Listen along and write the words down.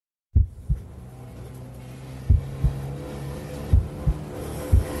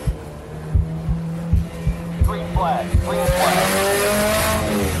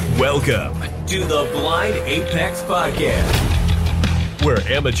Welcome to the Blind Apex Podcast, where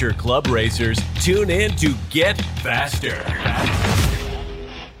amateur club racers tune in to get faster.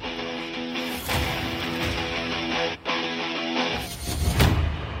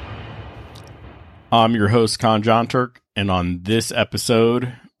 I'm your host, Con John Turk, and on this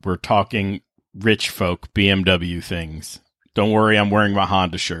episode, we're talking rich folk BMW things. Don't worry, I'm wearing my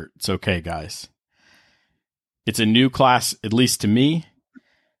Honda shirt. It's okay, guys. It's a new class, at least to me,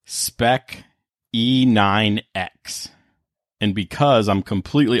 SpecE9X. And because I'm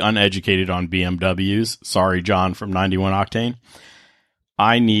completely uneducated on BMWs, sorry, John from 91 Octane,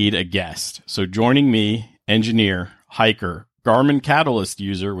 I need a guest. So joining me, engineer, hiker, Garmin Catalyst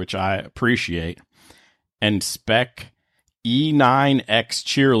user, which I appreciate, and SpecE9X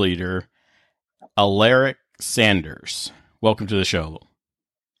cheerleader, Alaric Sanders. Welcome to the show.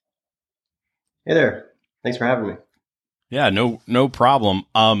 Hey there. Thanks for having me. Yeah, no problem.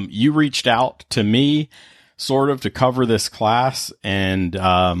 You reached out to me sort of to cover this class, and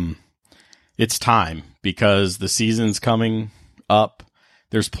it's time because the season's coming up.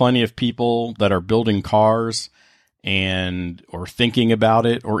 There's plenty of people that are building cars or thinking about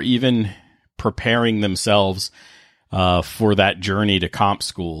it, or even preparing themselves for that journey to comp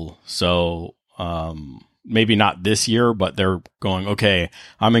school. So maybe not this year, but they're going, okay,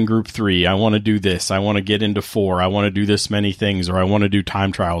 I'm in group 3. I want to do this. I want to get into 4. I want to do this many things, or I want to do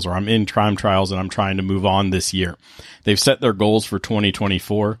time trials, or I'm in time trials and I'm trying to move on this year. They've set their goals for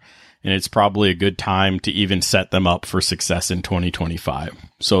 2024, and it's probably a good time to even set them up for success in 2025.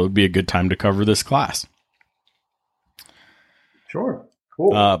 So it would be a good time to cover this class. Sure.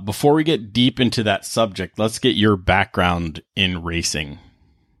 Cool. Before we get deep into that subject, let's get your background in racing.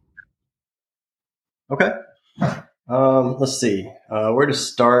 Okay. Let's see. Where to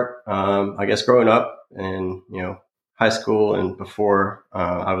start? I guess growing up in, high school and before,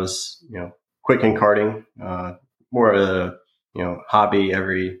 I was, quick in karting, more of a, hobby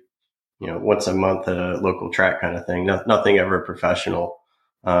every, once a month at a local track kind of thing. Nothing ever professional.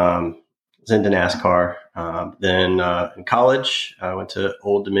 Was into NASCAR. Then in college, I went to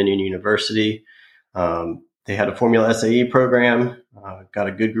Old Dominion University. They had a Formula SAE program. Got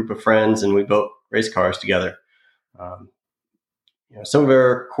a good group of friends, and we built race cars together. Some of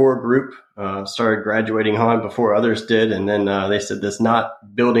our core group started graduating on before others did, and then they said this not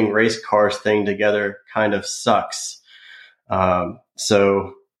building race cars thing together kind of sucks.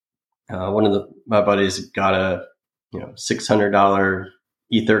 So one of my buddies got a $600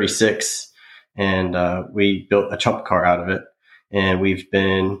 E36, and we built a chump car out of it, and we've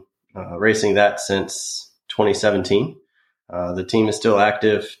been racing that since 2017. The team is still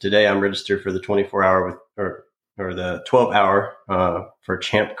active. Today I'm registered for the 24-hour or the 12-hour for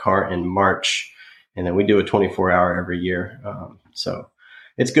Champ Car in March. And then we do a 24-hour every year. So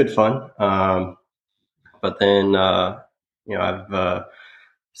it's good fun. But then, I've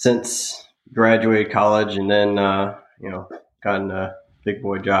since graduated college and then, gotten a big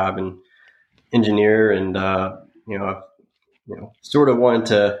boy job and engineer. And, I've sort of wanted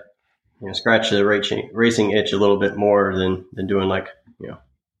to, scratch the racing itch a little bit more than doing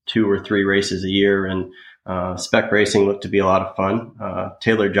 2 or 3 races a year. And spec racing looked to be a lot of fun.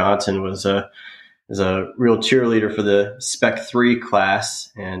 Taylor Johnson is a real cheerleader for the Spec 3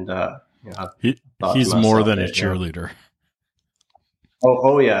 class, and he's more than a cheerleader.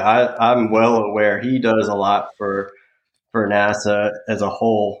 Oh yeah, I'm well aware. He does a lot for NASA as a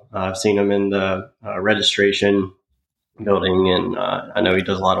whole. I've seen him in the registration building, and I know he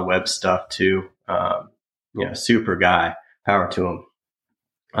does a lot of web stuff too. Super guy. Power to him.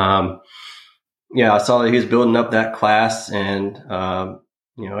 I saw that he was building up that class, and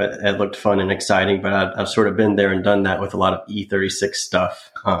it looked fun and exciting. But I've sort of been there and done that with a lot of E36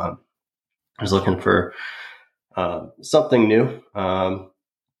 stuff. I was looking for something new.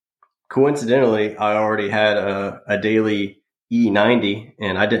 Coincidentally, I already had a daily E90,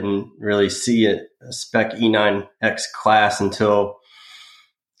 and I didn't really see a SpecE9X class until,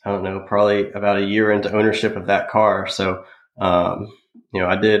 I don't know, probably about a year into ownership of that car. So,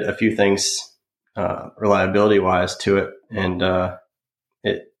 I did a few things reliability wise to it, and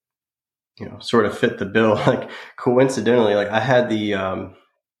it, sort of fit the bill. Coincidentally, I had the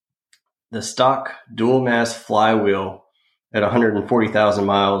stock dual mass flywheel at 140,000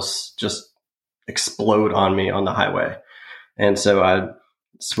 miles just explode on me on the highway. And so I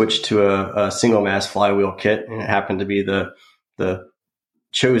switched to a single mass flywheel kit, and it happened to be the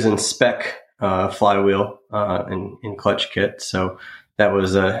chosen spec flywheel in clutch kit. So that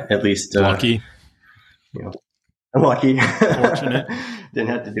was at least lucky. Lucky. Fortunate. Didn't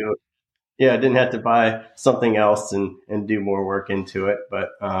have to do I didn't have to buy something else and do more work into it. But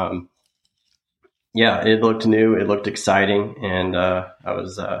Yeah, it looked new. It looked exciting. And I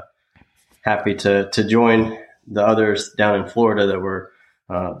was happy to join the others down in Florida that were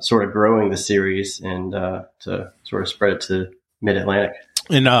sort of growing the series and to sort of spread it to Mid-Atlantic.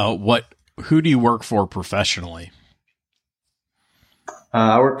 And who do you work for professionally?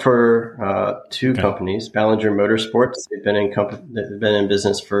 I work for two companies, Ballinger Motorsports. They've been in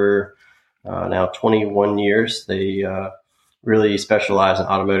business for now 21 years. They really specialize in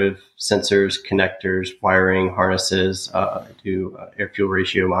automotive sensors, connectors, wiring, harnesses, do air fuel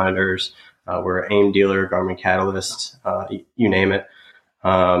ratio monitors. We're an AIM dealer, Garmin Catalyst, you name it.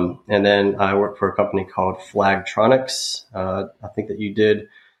 And then I work for a company called Flagtronics. I think that you did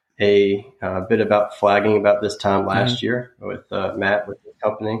a bit about flagging about this time last year with Matt with the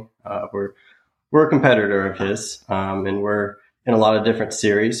company. We're a competitor of his, and we're in a lot of different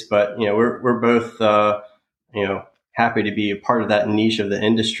series. But we're both happy to be a part of that niche of the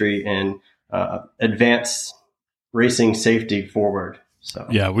industry and advance racing safety forward. So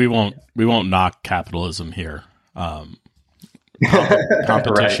yeah, we won't knock capitalism here.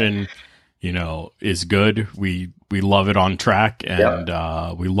 Competition, right. Is good. We love it on track, and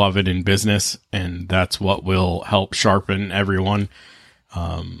we love it in business, and that's what will help sharpen everyone.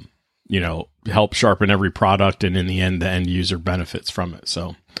 Help sharpen every product, and in the end, the end user benefits from it.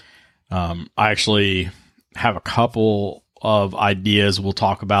 So, I actually have a couple of ideas we'll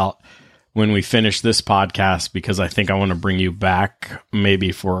talk about when we finish this podcast, because I think I want to bring you back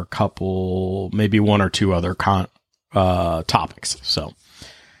maybe for maybe one or two other topics. So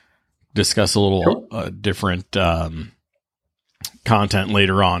discuss a little different content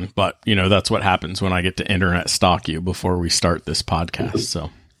later on, but that's what happens when I get to internet stalk you before we start this podcast.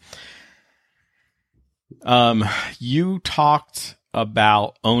 So you talked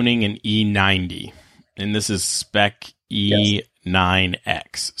about owning an E90, and this is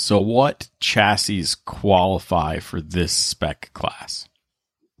SpecE9X. So what chassis qualify for this spec class?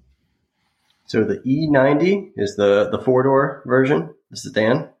 So the E90 is the four-door version, the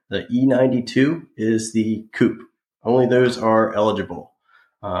sedan. The E92 is the coupe. Only those are eligible.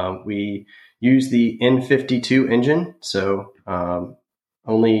 We use the N52 engine, so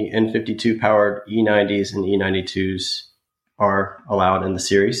only N52 powered E90s and E92s are allowed in the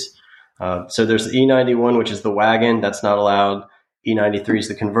series. So there's the E91, which is the wagon, that's not allowed. E93 is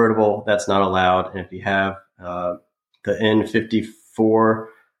the convertible, that's not allowed. And if you have the N54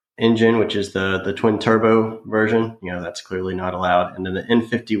 engine, which is the twin turbo version, that's clearly not allowed. And then the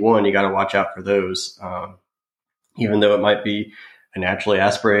N51, you got to watch out for those. Even though it might be a naturally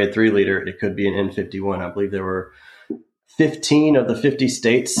aspirated 3-liter, it could be an N51. I believe there were 15 of the 50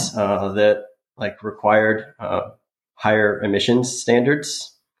 states that required higher emissions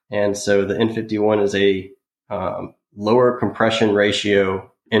standards. And so the N51 is a lower compression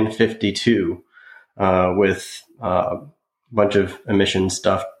ratio N52 with a bunch of emission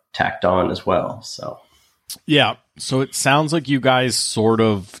stuff tacked on as well. So yeah, so it sounds like you guys sort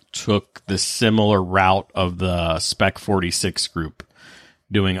of took the similar route of the Spec 46 group,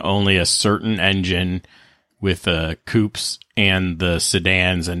 doing only a certain engine with the coupes and the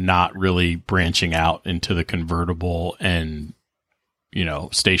sedans, and not really branching out into the convertible and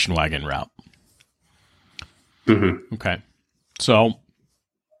station wagon route. Mm-hmm. Okay, so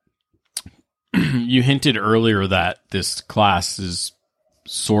you hinted earlier that this class is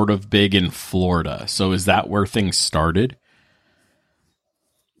sort of big in Florida. So is that where things started?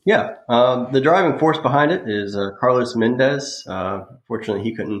 Yeah. The driving force behind it is Carlos Mendez. Fortunately,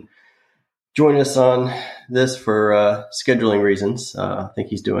 he couldn't join us on this for scheduling reasons. I think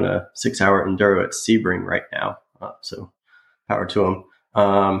he's doing a 6-hour enduro at Sebring right now. So power to him.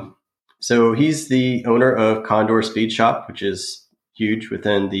 So he's the owner of Condor Speed Shop, which is huge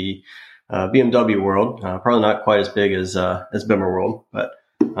within the BMW world. Probably not quite as big as Bimmer World, but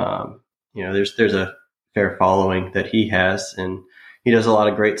there's a fair following that he has, and he does a lot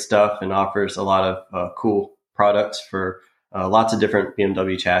of great stuff and offers a lot of cool products for lots of different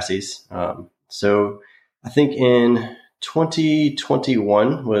BMW chassis. So I think in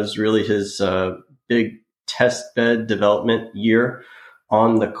 2021 was really his big test bed development year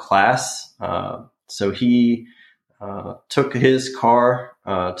on the class. So he took his car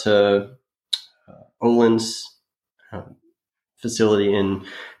to Olin's facility in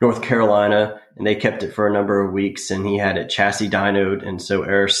North Carolina, and they kept it for a number of weeks, and he had it chassis dynoed. And so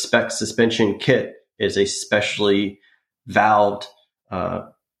our spec suspension kit is a specially valved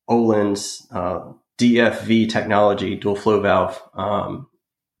Olin's DFV technology, dual flow valve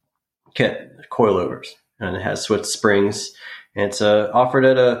kit, coilovers, and it has Swift springs. And it's offered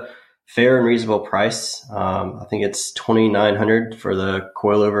at a fair and reasonable price. I think it's $2,900 for the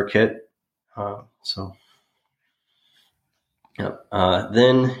coilover kit. So, yeah.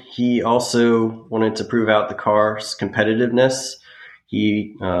 Then he also wanted to prove out the car's competitiveness.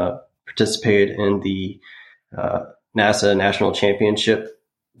 He participated in the NASA National Championship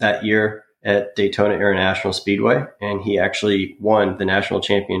that year at Daytona International Speedway, and he actually won the national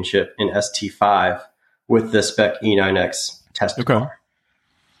championship in ST5 with the SpecE9X test car.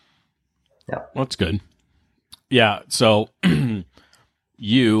 Yeah, that's good. Yeah, so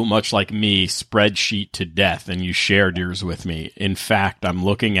you, much like me, spreadsheet to death, and you shared yours with me. In fact, I'm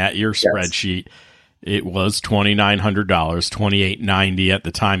looking at your spreadsheet. It was $2,900, $2,890 at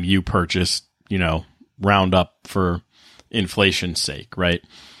the time you purchased. Round up for inflation's sake, right?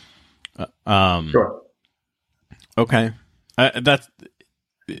 Sure. Okay.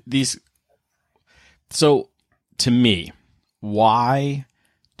 So to me, why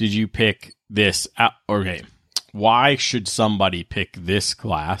did you pick this? Okay. Why should somebody pick this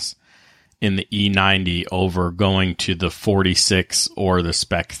class in the E90 over going to the 46 or the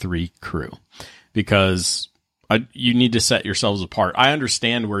Spec 3 crew? Because you need to set yourselves apart. I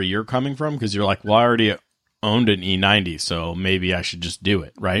understand where you're coming from because you're like, well, I already owned an E90, so maybe I should just do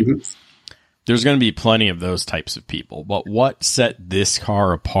it, right? Mm-hmm. There's going to be plenty of those types of people. But what set this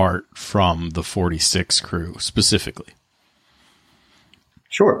car apart from the 46 crew specifically?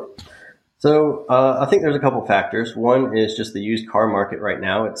 Sure. So I think there's a couple factors. One is just the used car market right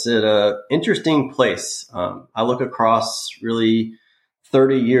now. It's at an interesting place. I look across really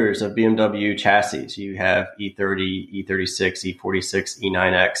 30 years of BMW chassis. You have E30, E36, E46,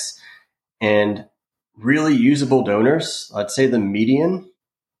 E9X, and really usable donors. I'd say the median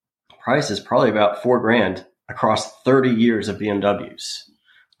price is probably about $4,000 across 30 years of BMWs.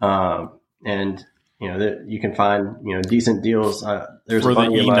 And you can find decent deals. There's for the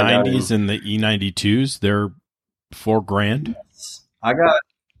E90s and the E92s. They're $4,000. I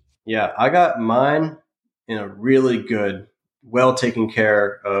got mine in a really good, well taken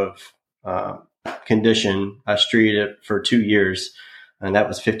care of condition. I streeted it for 2 years, and that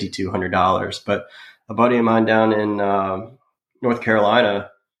was $5,200. But a buddy of mine down in North Carolina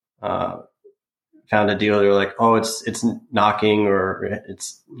found a deal. They were like, "Oh, it's knocking, or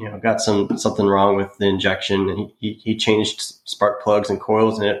it's got something wrong with the injection." And he changed spark plugs and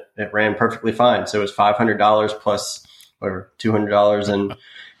coils, and it ran perfectly fine. So it was $500 plus or $200 in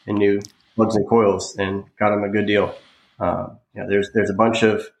new plugs and coils, and got him a good deal. There's a bunch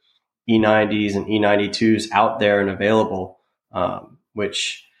of E90s and E92s out there and available,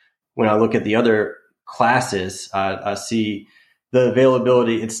 which when I look at the other classes, I see the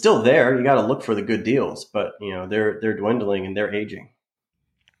availability. It's still there. You got to look for the good deals, but they're dwindling and they're aging.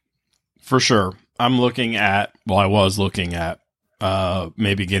 For sure. I was looking at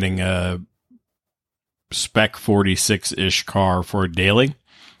maybe getting a Spec 46-ish car for a daily.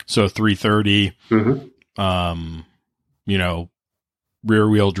 So 330, rear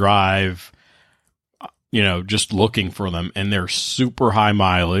wheel drive, just looking for them. And they're super high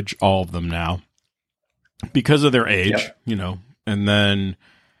mileage, all of them now, because of their age, and then,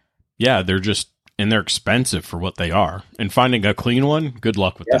 they're they're expensive for what they are. And finding a clean one, good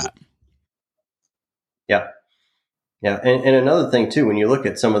luck with that. Yeah. Yeah. And another thing too, when you look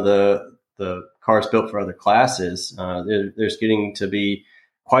at some of the cars built for other classes, there's getting to be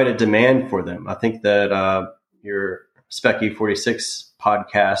quite a demand for them. I think that your SpecE46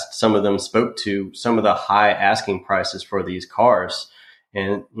 podcast, some of them spoke to some of the high asking prices for these cars.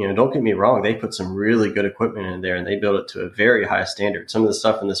 And, don't get me wrong, they put some really good equipment in there and they built it to a very high standard. Some of the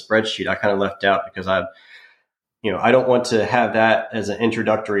stuff in the spreadsheet I kind of left out because I don't want to have that as an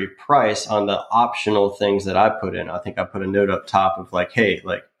introductory price on the optional things that I put in. I think I put a note up top of like, hey,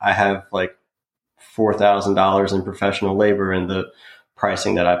 like I have like $4,000 in professional labor in the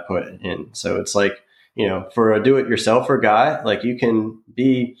pricing that I put in. So it's like, for a do-it-yourselfer guy, like you can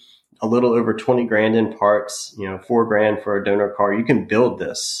be a little over 20 grand in parts, $4,000 for a donor car. You can build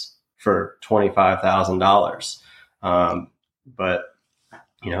this for $25,000. But,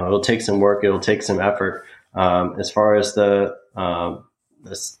 it'll take some work. It'll take some effort. As far as the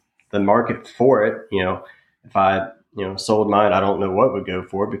market for it, if I, sold mine, I don't know what would go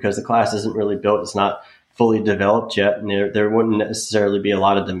for it because the class isn't really built. It's not fully developed yet, and there wouldn't necessarily be a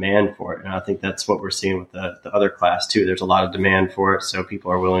lot of demand for it. And I think that's what we're seeing with the other class too. There's a lot of demand for it, so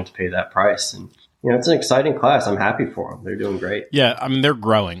people are willing to pay that price. And it's an exciting class. I'm happy for them. They're doing great. Yeah, I mean they're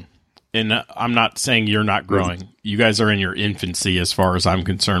growing, and I'm not saying you're not growing. You guys are in your infancy as far as I'm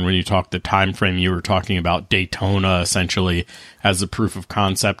concerned. When you talk the time frame, you were talking about Daytona essentially as a proof of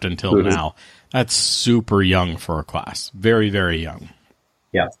concept until now. That's super young for a class. Very, very young.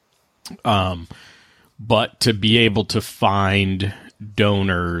 Yeah. But to be able to find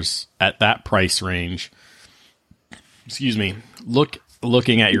donors at that price range,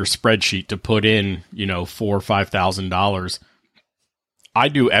 looking at your spreadsheet to put in, $4,000 or $5,000, I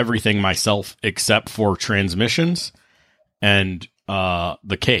do everything myself except for transmissions and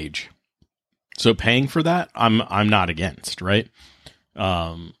the cage. So paying for that, I'm not against, right?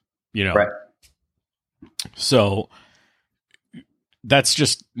 Right. So that's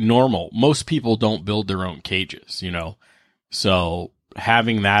just normal. Most people don't build their own cages, So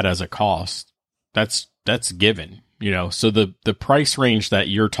having that as a cost, that's given, So the price range that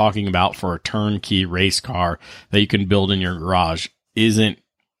you're talking about for a turnkey race car that you can build in your garage isn't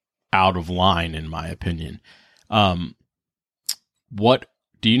out of line, in my opinion. What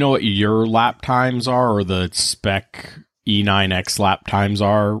do you know what your lap times are, or the SpecE9X lap times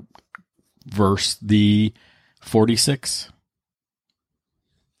are versus the 46?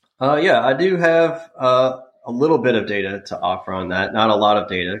 Yeah, I do have a little bit of data to offer on that. Not a lot of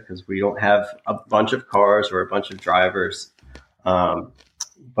data because we don't have a bunch of cars or a bunch of drivers.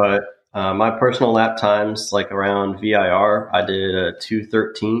 But my personal lap times, like around VIR, I did a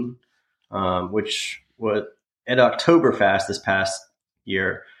 2:13, which was at Oktoberfest this past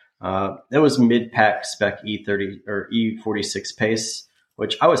year. It was mid-pack spec E30 or E46 pace,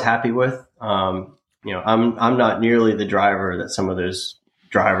 which I was happy with. I'm not nearly the driver that some of those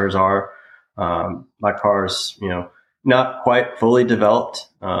drivers are. My car's, not quite fully developed.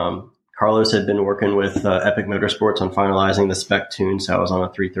 Carlos had been working with Epic Motorsports on finalizing the spec tune. So I was on a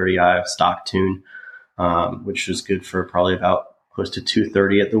 330i stock tune, which was good for probably about close to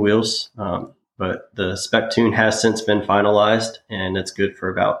 230 at the wheels. But the spec tune has since been finalized, and it's good for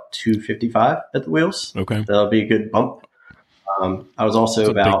about 255 at the wheels. Okay. That'll be a good bump. I was also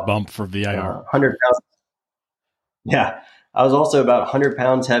about big bump for VIR. 100 pounds. Yeah. I was also about 100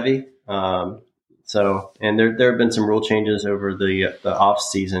 pounds heavy. And there have been some rule changes over the off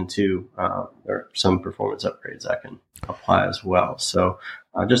season too. There are some performance upgrades I can apply as well. So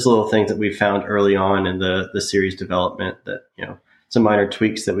just little things that we found early on in the series development that, some minor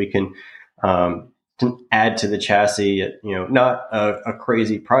tweaks that we can add to the chassis at, not a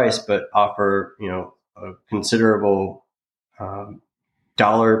crazy price, but offer, a considerable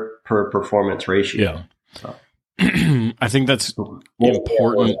dollar per performance ratio. Yeah. So. I think that's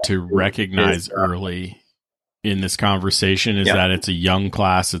important to recognize early in this conversation is that it's a young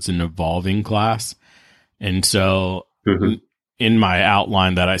class. It's an evolving class. And so in my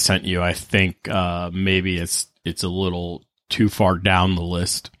outline that I sent you, I think maybe it's a little too far down the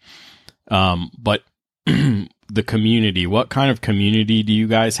list. But the community, what kind of community do you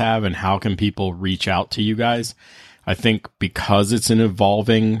guys have, and how can people reach out to you guys? I think because it's an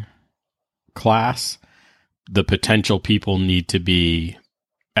evolving class, the potential people need to be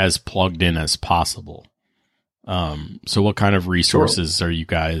as plugged in as possible. So what kind of resources are you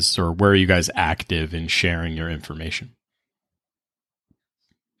guys, or where are you guys active in sharing your information?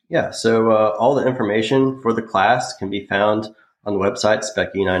 Yeah, so all the information for the class can be found on the website,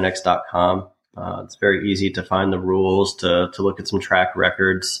 SpecE9X.com. It's very easy to find the rules, to look at some track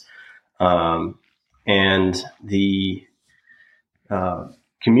records. And the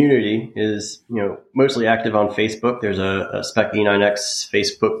community is, mostly active on Facebook. There's a SpecE9X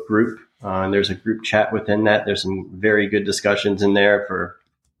Facebook group, and there's a group chat within that. There's some very good discussions in there for,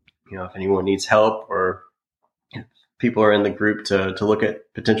 if anyone needs help or people are in the group to look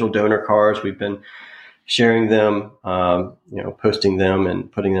at potential donor cars. We've been sharing them, posting them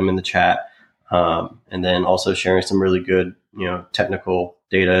and putting them in the chat. And then also sharing some really good, technical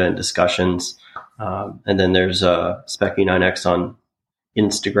data and discussions. And then there's SpecE9X on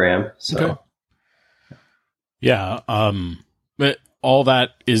Instagram. So, okay. Yeah. But all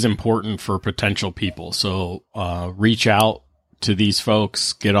that is important for potential people. So, reach out to these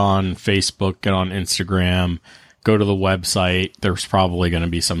folks, get on Facebook, get on Instagram, go to the website. There's probably going to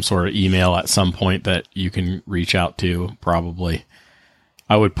be some sort of email at some point that you can reach out to. Probably.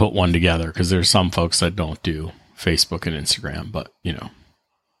 I would put one together because there's some folks that don't do Facebook and Instagram, but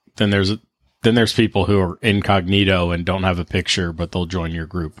then there's people who are incognito and don't have a picture, but they'll join your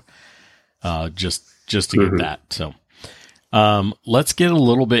group just to get that. So let's get a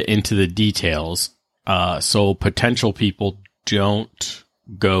little bit into the details so potential people don't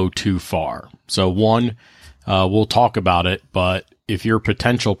go too far. So one, we'll talk about it, but if you're a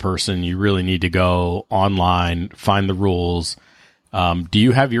potential person, you really need to go online, find the rules. Do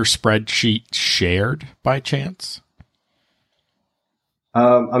you have your spreadsheet shared by chance?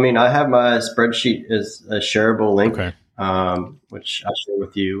 I have my spreadsheet as a shareable link, okay. Which I'll share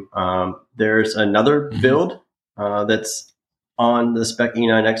with you. There's another build that's on the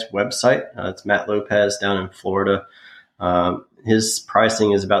SpecE9X website. It's Matt Lopez down in Florida. his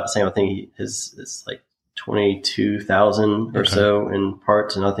pricing is about the same. I think his is like 22,000 or so in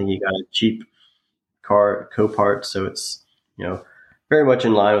parts, and I think he got a cheap car co-part, so it's very much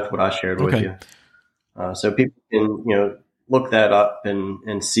in line with what I shared with you. So people can look that up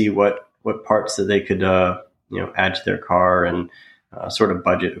and see what parts that they could add to their car and sort of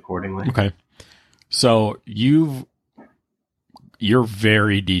budget accordingly. Okay, so you're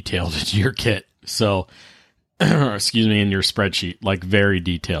very detailed in your kit. So excuse me, in your spreadsheet, like very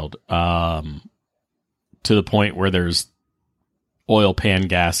detailed, to the point where there's oil pan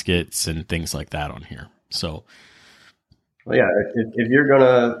gaskets and things like that on here. So, well, yeah, if you're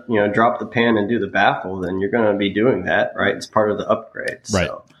gonna drop the pan and do the baffle, then you're gonna be doing that, right? It's part of the upgrade, right?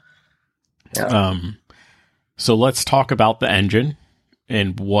 So, yeah. So let's talk about the engine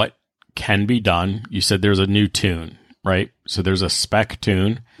and what can be done. You said there's a new tune, right? So there's a spec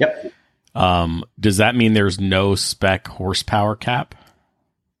tune. Yep. Does that mean there's no spec horsepower cap?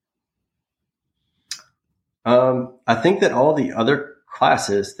 I think that all the other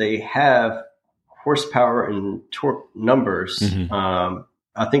classes, they have horsepower and torque numbers. Mm-hmm.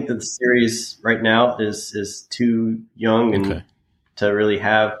 I think that the series right now is too young and to really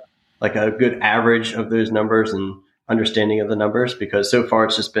have like a good average of those numbers and understanding of the numbers, because so far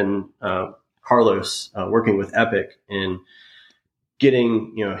it's just been Carlos working with Epic and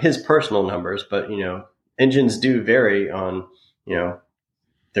getting his personal numbers, but engines do vary on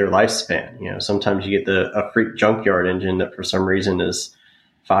their lifespan. Sometimes you get a freak junkyard engine that for some reason is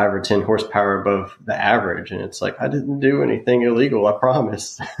 5 or 10 horsepower above the average, and it's like, I didn't do anything illegal, I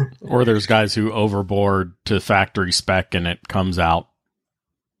promise. Or there's guys who overboard to factory spec and it comes out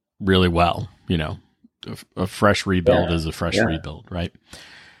really well. A fresh rebuild is a fresh rebuild, right?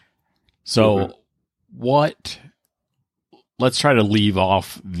 So let's try to leave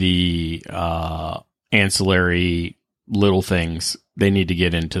off the ancillary little things. They need to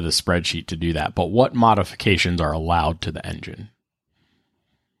get into the spreadsheet to do that. But what modifications are allowed to the engine?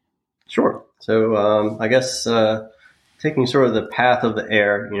 Sure. So I guess taking sort of the path of the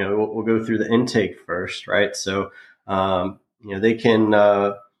air, we'll go through the intake first, right? So they can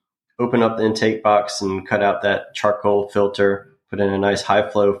open up the intake box and cut out that charcoal filter, put in a nice high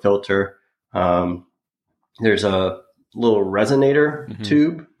flow filter. There's a little resonator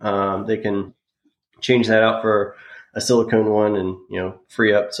tube. They can change that out for a silicone one and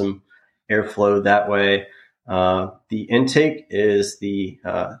free up some airflow that way. The intake is the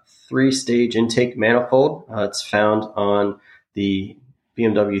 3-stage intake manifold. It's found on the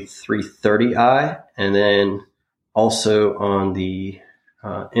BMW 330i and then also on the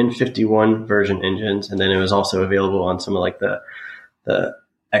N51 version engines, and then it was also available on some of like the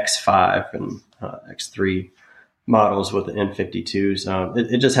X5 and X3 models with the N52s.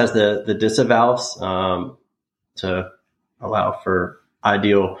 It just has the DISA valves to allow for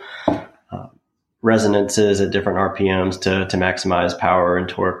ideal resonances at different RPMs to maximize power and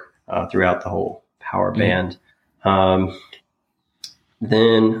torque throughout the whole power band.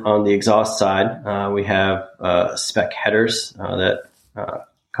 Then on the exhaust side, we have spec headers that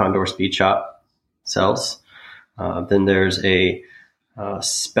Condor Speed Shop sells. Then there's a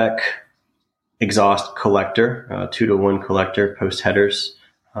spec exhaust collector, 2-to-1 collector, post headers.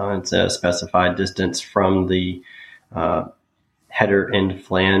 It's a specified distance from the header end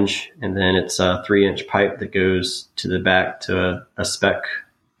flange, and then it's a 3-inch pipe that goes to the back to a spec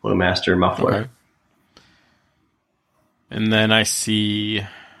Flowmaster muffler. Okay. And then I see,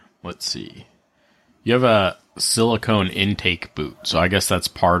 let's see, you have a silicone intake boot. So I guess that's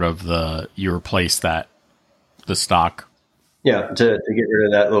part of you replace the stock. Yeah, to get rid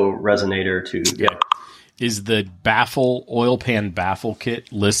of that little resonator too. Yeah. Is the oil pan baffle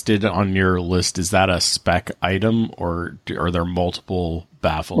kit listed on your list? Is that a spec item, or are there multiple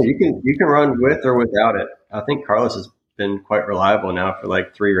baffles? You can run with or without it. I think Carlos has been quite reliable now for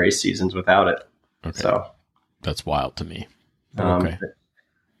like 3 race seasons without it. Okay. So that's wild to me. Okay.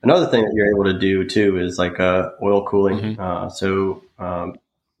 Another thing that you're able to do too is like oil cooling. Mm-hmm.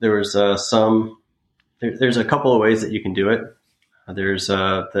 There was there's a couple of ways that you can do it. There's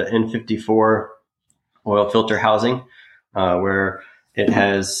the N54 oil filter housing, where it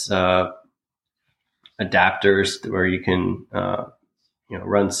has adapters where you can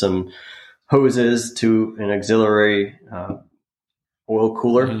run some hoses to an auxiliary oil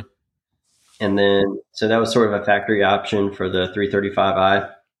cooler. Mm-hmm. And then, so that was sort of a factory option for the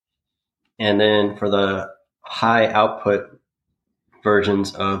 335i. And then for the high output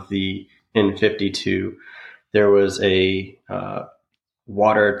versions of the N52, there was a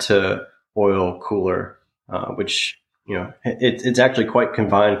water to oil cooler, which, it's actually quite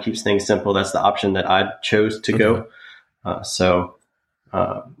confined, keeps things simple. That's the option that I chose to go. It's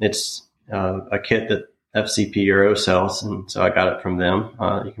a kit that FCP Euro sells, and so I got it from them.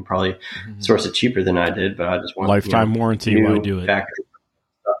 You can probably source it cheaper than I did, but I just want lifetime warranty. Why do it? Factory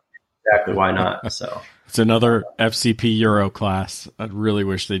stuff. Exactly, why not? So it's another FCP Euro class. I really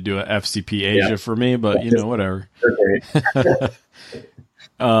wish they'd do a FCP Asia for me, but whatever.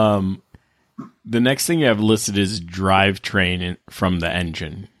 The next thing you have listed is drivetrain from the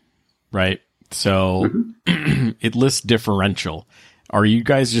engine, right? So it lists differential. Are you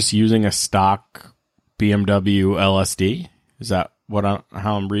guys just using a stock BMW LSD? Is that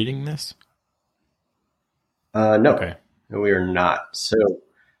how I'm reading this? No, okay. No, we are not. So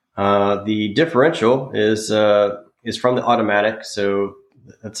the differential is from the automatic. So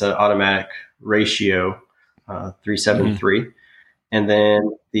that's an automatic ratio 373, and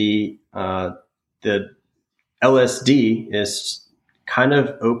then the LSD is kind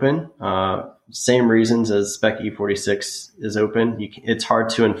of open. Same reasons as SpecE9X is open. It's hard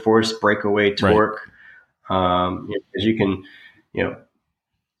to enforce breakaway torque because you can,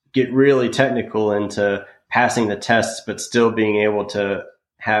 get really technical into passing the tests, but still being able to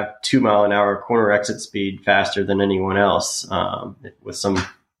have 2 mile an hour corner exit speed faster than anyone else with some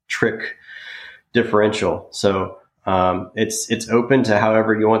trick differential. So it's open to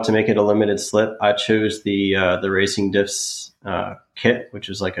however you want to make it a limited slip. I chose the Racing Diffs kit, which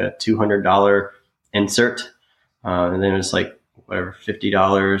is like a $200 insert, and then it's like whatever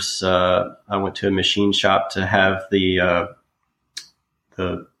 $50. I went to a machine shop to have the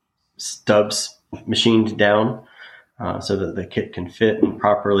stubs machined down so that the kit can fit and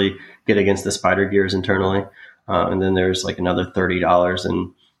properly get against the spider gears internally. And then there's like another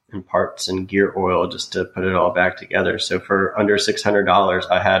 $30 in parts and gear oil just to put it all back together. So for under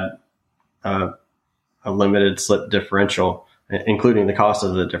 $600, I had a limited slip differential, including the cost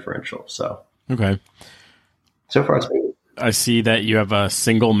of the differential. So okay, so far it's been. I see that you have a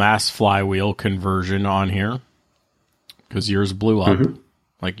single mass flywheel conversion on here because yours blew up,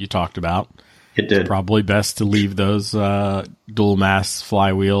 like you talked about. It did. It's probably best to leave those dual mass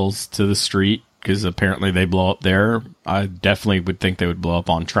flywheels to the street because apparently they blow up there. I definitely would think they would blow up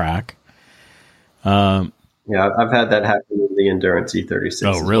on track. Yeah, I've had that happen in the Endurance E36.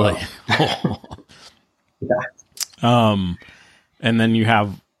 Oh, really? Well. Yeah. And then you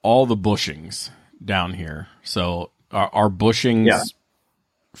have all the bushings down here. So are bushings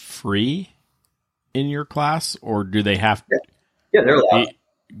free in your class, or do they have to? Yeah, they're allowed.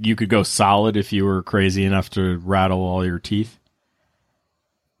 You could go solid if you were crazy enough to rattle all your teeth?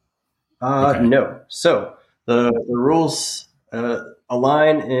 Okay. No. So the rules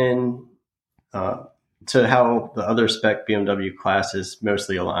align in to how the other spec BMW classes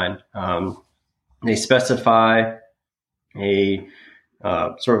mostly align. They specify a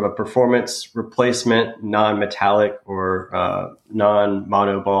sort of a performance replacement, non-metallic or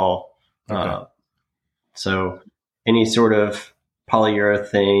non-monoball. Okay. So any sort of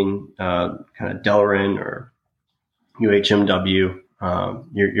polyurethane, kind of Delrin or UHMW,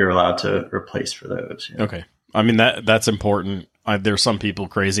 you're allowed to replace for those. Yeah. Okay. I mean, that's important. There's some people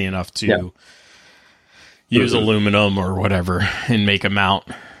crazy enough to use aluminum or whatever and make a mount,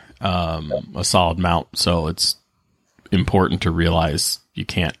 a solid mount. So it's important to realize you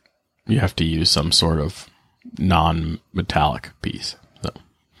have to use some sort of non-metallic piece. So,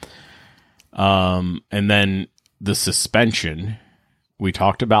 and then the suspension, we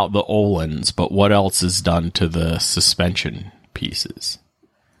talked about the Öhlins, but what else is done to the suspension pieces?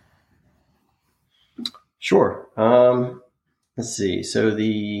 Sure. Let's see. So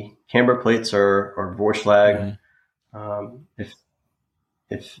the camber plates are Vorschlag.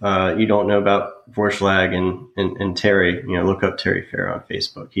 If you don't know about Vorschlag and Terry, look up Terry Fair on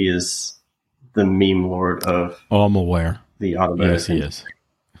Facebook. He is the meme lord of. Oh, I'm aware. The automotive. Yes, he is.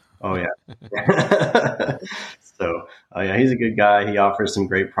 Oh yeah. So he's a good guy. He offers some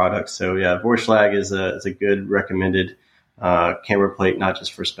great products. So yeah, Vorschlag is a good recommended camber plate, not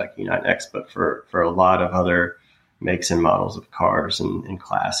just for SpecE9X, but for a lot of other makes and models of cars and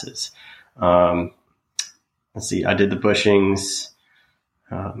classes. Let's see. I did the bushings.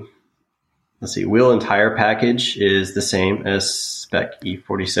 Let's see. Wheel and tire package is the same as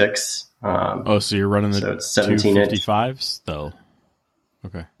SpecE9X. So you're running the it's 17-inch though.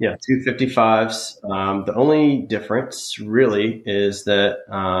 Okay. Yeah, 255s. The only difference really is that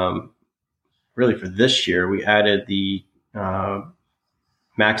really for this year we added the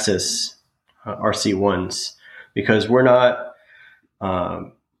Maxxis RC1s because we're not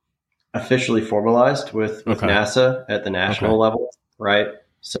officially formalized with NASA at the national level, right?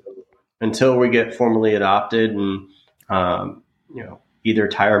 So until we get formally adopted and either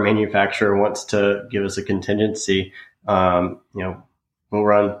tire manufacturer wants to give us a contingency, we'll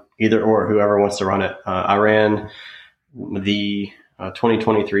run either or, whoever wants to run it. I ran the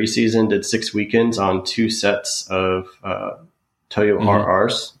 2023 season, did 6 weekends on 2 sets of Toyo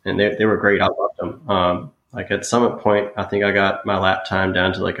RRs, and they were great. I loved them. Like at Summit Point, I think I got my lap time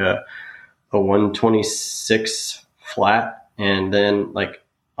down to like a 126 flat, and then like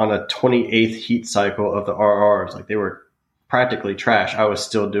on a 28th heat cycle of the RRs, like they were practically trash. I was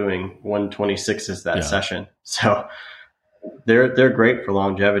still doing 126s that session. So they're great for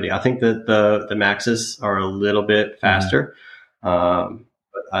longevity. I think that the maxes are a little bit faster. But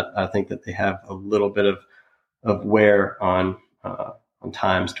I think that they have a little bit of wear on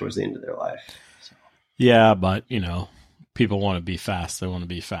times towards the end of their life. So. Yeah, but people want to be fast. They want to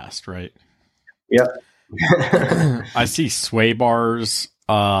be fast, right? Yep. I see sway bars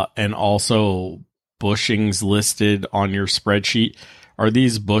and also bushings listed on your spreadsheet. Are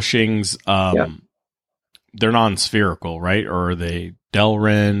these bushings, they're non-spherical, right? Or are they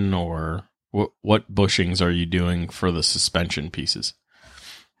Delrin, or what bushings are you doing for the suspension pieces?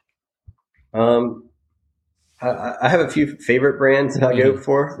 I have a few favorite brands that I go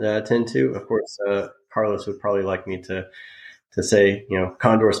for, that I tend to. Of course, Carlos would probably like me to say,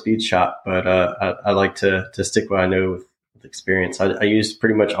 Condor Speed Shop, but I like to stick what I know with experience. I use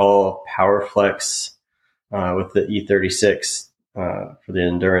pretty much all PowerFlex with the E36 for the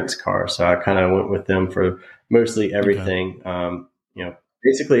endurance car. So I kind of went with them for mostly everything. Okay.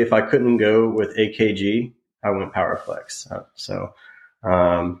 Basically, if I couldn't go with AKG, I went PowerFlex.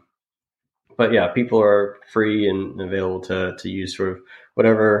 But yeah, people are free and available to use sort of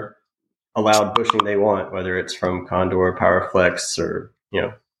whatever allowed bushing they want, whether it's from Condor, PowerFlex, or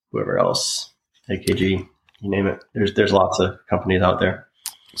whoever else, AKG, you name it. There's lots of companies out there.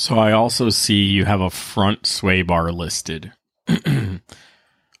 So I also see you have a front sway bar listed.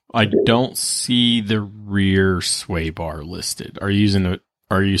 I don't see the rear sway bar listed. Are you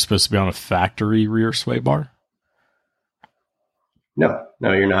supposed to be on a factory rear sway bar? No,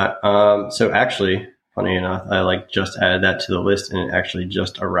 you're not. So actually, funny enough, I just added that to the list, and it actually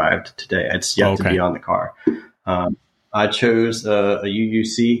just arrived today. It's yet to be on the car. I chose a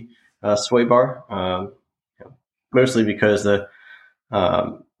UUC sway bar, mostly because the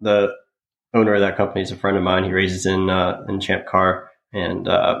owner of that company is a friend of mine. He races in Champ Car, and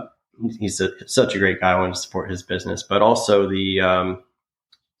he's such a great guy. I want to support his business, but also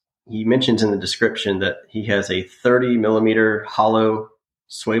he mentions in the description that he has a 30 millimeter hollow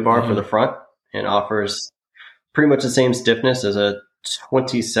sway bar for the front, and offers pretty much the same stiffness as a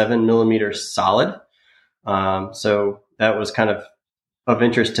 27 millimeter solid. So that was kind of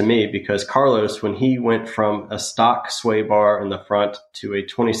interest to me, because Carlos, when he went from a stock sway bar in the front to a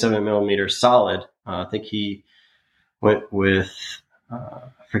 27 millimeter solid, I think he went with, I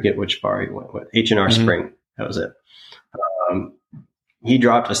forget which bar he went with, H&R Spring. That was it. He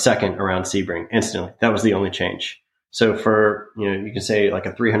dropped a second around Sebring instantly. That was the only change. So for, you can say like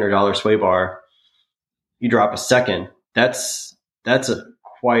a $300 sway bar, you drop a second. That's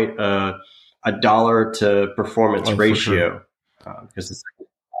quite a dollar to performance ratio. Because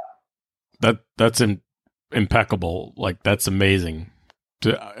that's impeccable. Like, that's amazing.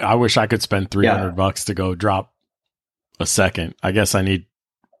 I wish I could spend $300 to go drop a second. I guess I need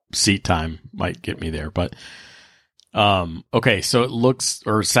seat time, might get me there, but okay, so it looks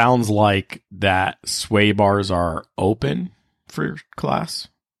or sounds like that sway bars are open for your class.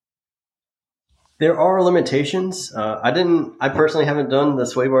 There are limitations. I personally haven't done the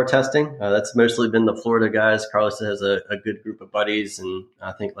sway bar testing. That's mostly been the Florida guys. Carlos has a good group of buddies, and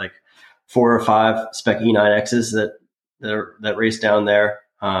I think like 4 or 5 SpecE9Xs that race down there.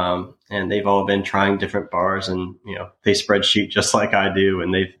 And they've all been trying different bars, and they spreadsheet just like I do,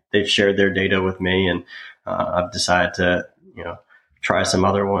 and they've shared their data with me, and I've decided to try some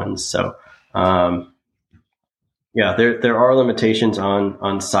other ones. So yeah, there are limitations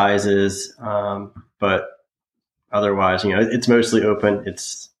on sizes, but otherwise, it's mostly open.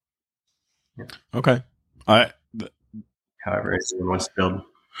 It's okay. However anyone wants to build.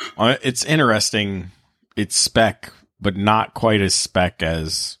 It's interesting. It's spec, but not quite as spec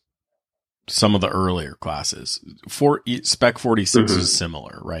as some of the earlier classes. Spec 46 is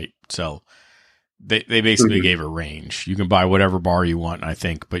similar, right? So they basically gave a range. You can buy whatever bar you want, I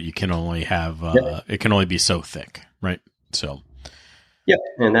think, but you can only have it can only be so thick, right? So yeah,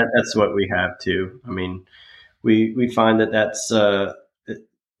 and that's what we have too. I mean, we find that's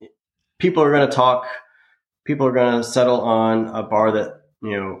people are going to talk. People are going to settle on a bar that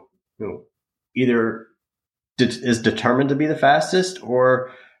either is determined to be the fastest,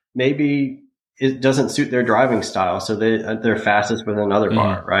 or maybe it doesn't suit their driving style, so they're fastest with another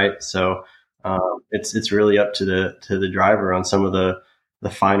bar, right? So It's really up to the driver on some of the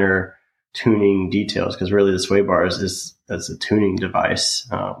finer tuning details, because really the sway bar is as a tuning device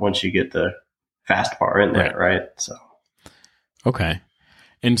once you get the fast bar in there, right? So okay.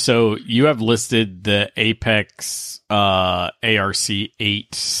 And so you have listed the Apex ARC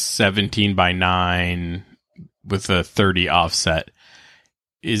 8 17x9 with a 30 offset.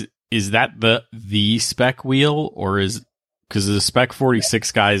 Is that the spec wheel, or is, because the Spec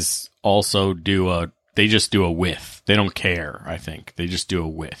 46 guys also they just do a width. They don't care, I think. They just do a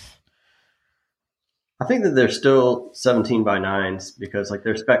width. I think that they're still 17x9s because like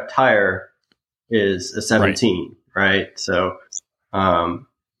their spec tire is a 17, right? So, and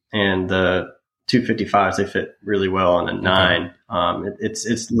the 255s, they fit really well on a 9.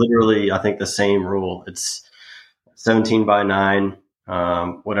 It's literally, I think, the same rule. It's 17x9,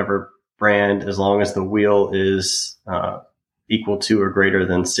 whatever brand, as long as the wheel is equal to or greater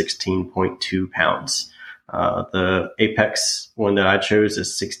than 16.2 pounds. The Apex one that I chose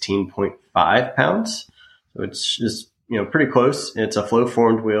is 16.5 pounds. So it's just, pretty close. It's a flow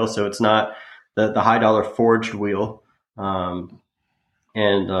formed wheel, so it's not the high dollar forged wheel. And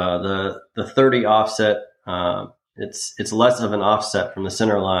the 30 offset, it's less of an offset from the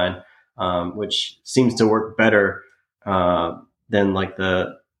center line, which seems to work better than like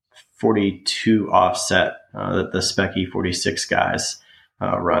the 42 offset that the SpecE9X guys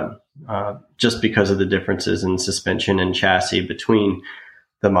run, just because of the differences in suspension and chassis between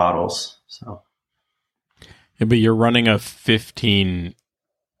the models. So, yeah, but you're running a 15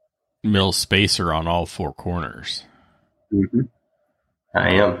 mil spacer on all four corners. Mm-hmm. I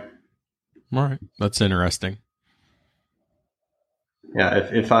am. All right, that's interesting. Yeah,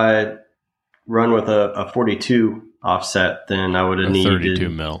 if I run with a 42 offset, then I would have needed 32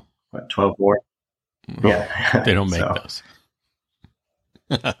 mil. What, 12 more? Yeah, they don't make those.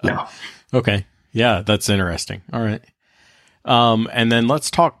 No. Okay. Yeah, that's interesting. All right. And then let's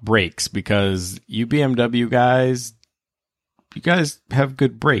talk brakes, because you BMW guys, you guys have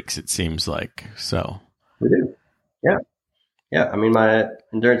good brakes, it seems like. So we do. Yeah. Yeah. I mean, my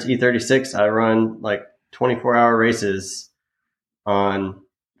Endurance E36, I run like 24-hour races on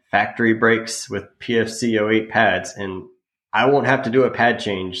factory brakes with PFC 08 pads, and I won't have to do a pad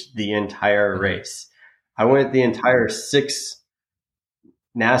change the entire race. I went the entire 6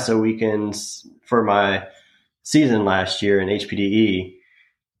 NASA weekends for my season last year in HPDE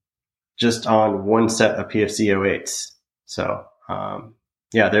just on one set of PFC 08s. So,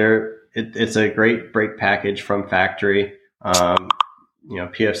 it's a great brake package from factory.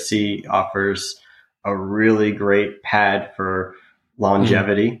 PFC offers a really great pad for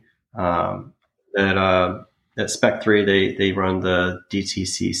longevity. At Spec 3, they run the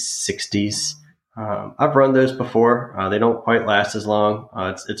DTC 60s. I've run those before. They don't quite last as long.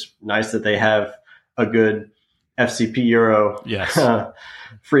 It's nice that they have a good FCP Euro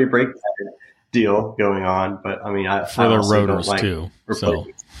free brake pad deal going on. But I mean, for the rotors too. So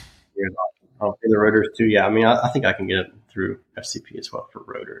for the rotors too. Yeah, I mean, I think I can get it through FCP as well for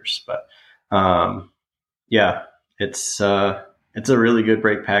rotors. But it's a really good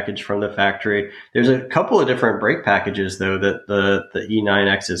brake package from the factory. There's a couple of different brake packages though that the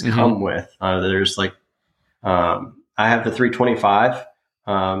E9Xs come with. There's like, I have the 325,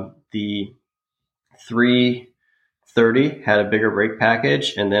 the 330 had a bigger brake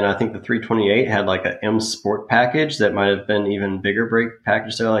package. And then I think the 328 had like a M Sport package that might've been even bigger brake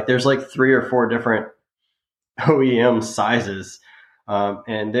package. So like, there's like 3 or 4 different OEM sizes.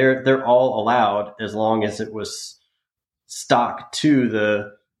 And they're all allowed as long as it was stock to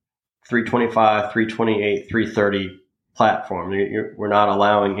the 325, 328, 330 platform. We're not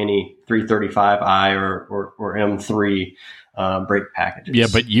allowing any 335i or M3 brake packages. Yeah,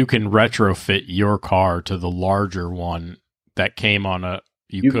 but you can retrofit your car to the larger one that came on a.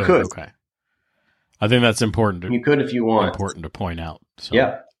 You could. Okay, I think that's important. You could if you want. Important to point out. So.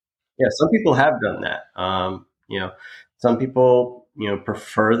 Yeah. Some people have done that. Some people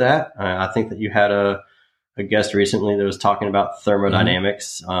prefer that. I think that you had a guest recently that was talking about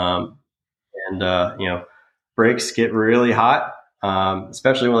thermodynamics, and brakes get really hot,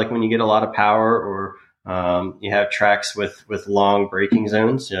 especially when you get a lot of power or you have tracks with long braking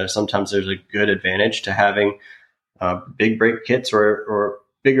zones. Sometimes there's a good advantage to having big brake kits or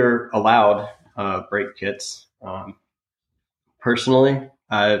bigger allowed brake kits. Personally,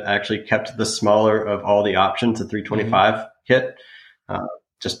 I actually kept the smaller of all the options, the 325 kit,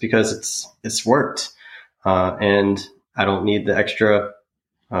 just because it's worked. And I don't need the extra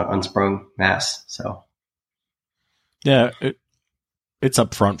unsprung mass. So, yeah, it's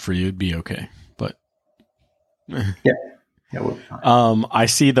up front for you. It'd be okay, but yeah, we'll be fine. I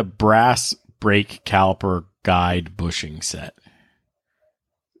see the brass brake caliper guide bushing set.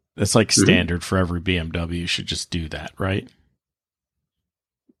 That's like standard for every BMW. You should just do that, right?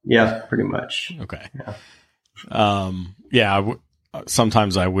 Yeah, pretty much. Okay. Yeah.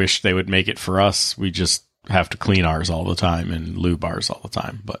 Sometimes I wish they would make it for us. We just have to clean ours all the time and lube ours all the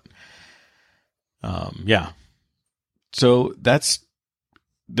time. But yeah. So that's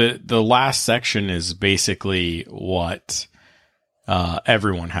the last section is basically what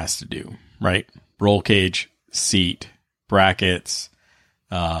everyone has to do, right? Roll cage, seat, brackets.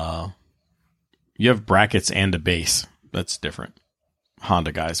 You have brackets and a base. That's different.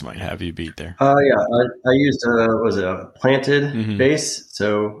 Honda guys might have you beat there. Yeah, I used a planted base.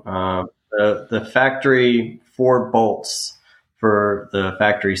 So the factory 4 bolts for the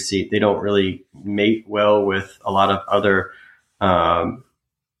factory seat, they don't really mate well with a lot of other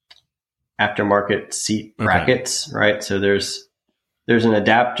aftermarket seat brackets, right? So there's an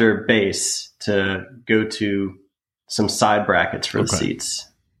adapter base to go to some side brackets for the seats.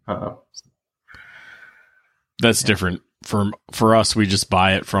 That's different. For us, we just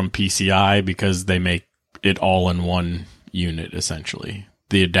buy it from PCI because they make it all in one unit, essentially.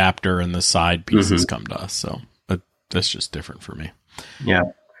 The adapter and the side pieces come to us. So that's just different for me. Yeah.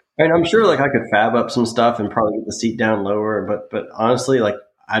 And I'm sure like I could fab up some stuff and probably get the seat down lower, but honestly, like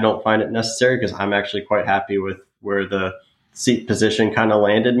I don't find it necessary because I'm actually quite happy with where the seat position kind of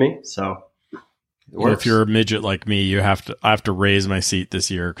landed me. So well, if you're a midget like me, I have to raise my seat this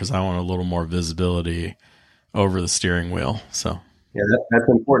year because I want a little more visibility over the steering wheel. So yeah, that's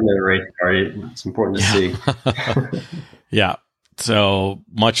important in a race car. It's important to see. Yeah. So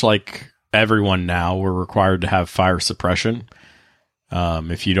much like everyone now, we're required to have fire suppression.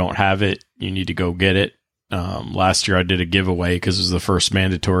 If you don't have it, you need to go get it. Last year I did a giveaway because it was the first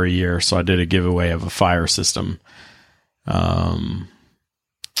mandatory year. So I did a giveaway of a fire system. And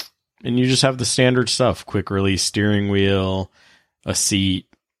you just have the standard stuff, quick release steering wheel, a seat.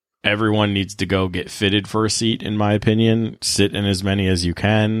 Everyone needs to go get fitted for a seat, in my opinion. Sit in as many as you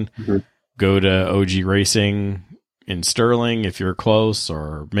can. Go to OG Racing in Sterling if you're close,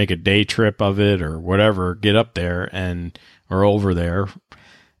 or make a day trip of it or whatever. Get up there or over there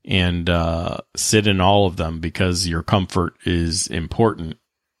and sit in all of them because your comfort is important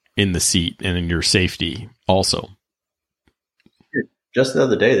in the seat and in your safety also. Just the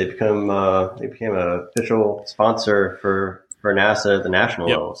other day, they became an official sponsor for NASA at the national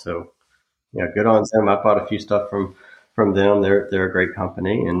level. So, yeah, good on them. I bought a few stuff from them. They're a great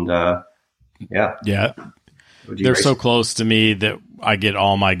company, and yeah. They're so close to me that I get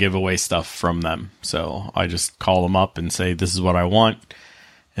all my giveaway stuff from them. So I just call them up and say, "This is what I want,"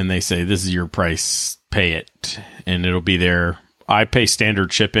 and they say, "This is your price. Pay it," and it'll be there. I pay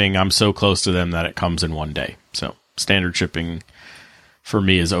standard shipping. I'm so close to them that it comes in one day. So standard shipping for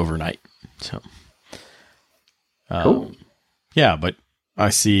me is overnight. So, cool. Yeah, but I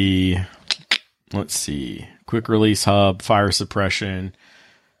see, let's see, quick release hub, fire suppression.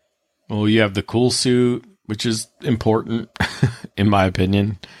 Well, you have the cool suit, which is important in my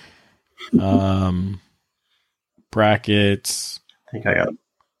opinion. Brackets. I think I got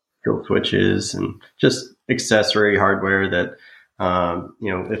kill switches and just accessory hardware that,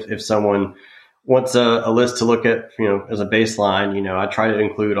 if someone wants a list to look at, as a baseline, I try to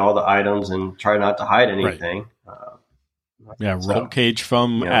include all the items and try not to hide anything. Right. Roll cage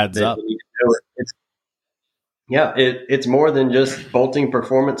foam adds up. It's more than just bolting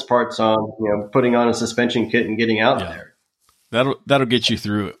performance parts on, putting on a suspension kit and getting out there. That'll get you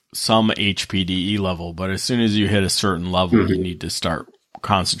through some HPDE level, but as soon as you hit a certain level, you need to start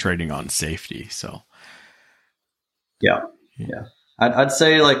concentrating on safety. So, yeah. I'd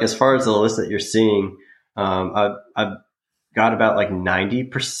say, like, as far as the list that you're seeing, I've got about like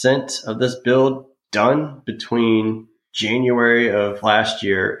 90% of this build done between January of last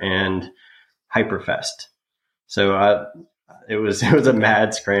year and Hyperfest. So it was a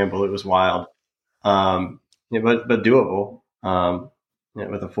mad scramble. It was wild, but doable.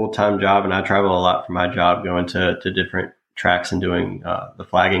 With a full-time job, and I travel a lot for my job, going to different tracks and doing the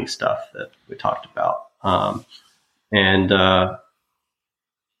flagging stuff that we talked about.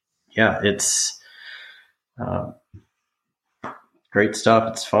 It's great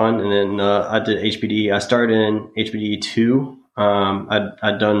stuff. It's fun. And then I did HPD. I started in HPD 2.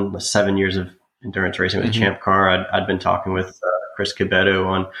 I'd done 7 years of endurance racing with a Champ car. I'd been talking with Chris Cabetto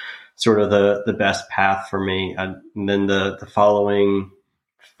on sort of the best path for me. And then the following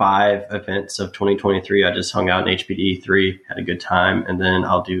 5 events of 2023, I just hung out in HPD 3, had a good time, and then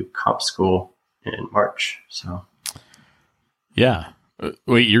I'll do comp school in March. So, yeah.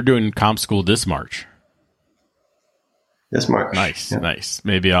 Wait, you're doing comp school this March? This March. Nice, Yeah. nice.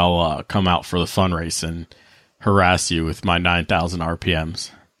 Maybe I'll come out for the fun race and harass you with my 9,000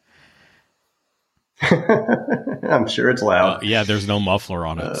 RPMs. I'm sure it's loud. Yeah, there's no muffler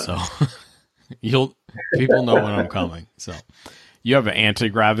on it, so people know when I'm coming. So you have an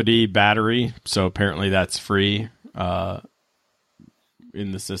anti-gravity battery, so apparently that's free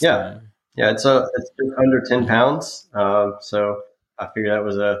in the system. Yeah, it's just under 10 pounds. So I figured that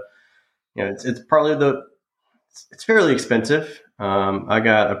was it's probably it's fairly expensive. I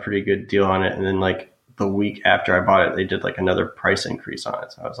got a pretty good deal on it, and then like the week after I bought it, they did like another price increase on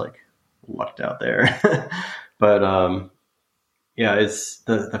it. So I was like lucked out there. But it's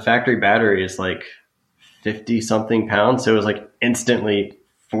the factory battery is like 50 something pounds. So it was like instantly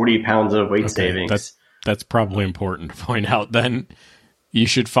 40 pounds of weight savings. That's probably important to point out. Then you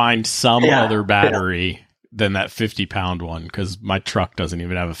should find some other battery than that 50-pound one, because my truck doesn't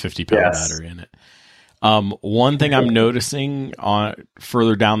even have a 50-pound battery in it. One thing I'm noticing on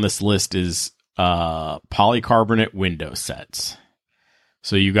further down this list is polycarbonate window sets.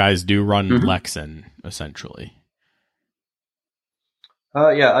 So you guys do run Lexan essentially.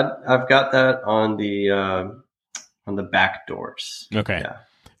 I've got that on the back doors. Okay.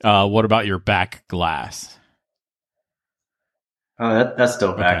 Yeah. What about your back glass? That's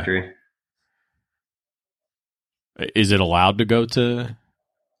still factory. Okay. Is it allowed to go to?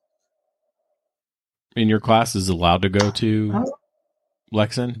 In your class, is it allowed to go to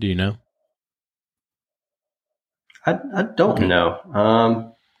Lexan? Do you know? I don't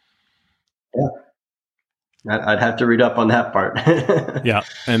know. I'd have to read up on that part. Yeah.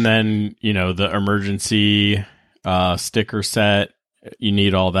 And then, the emergency sticker set, you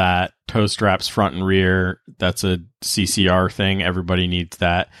need all that. Toe straps front and rear, that's a CCR thing. Everybody needs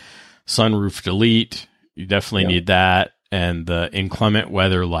that. Sunroof delete, you definitely need that. And the inclement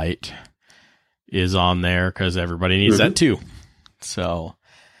weather light is on there because everybody needs that too. So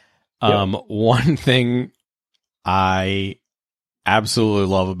one thing I absolutely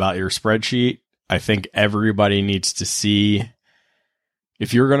love about your spreadsheet, I think everybody needs to see.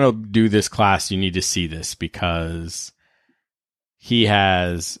 If you're going to do this class, you need to see this, because he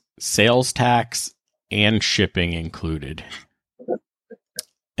has sales tax and shipping included.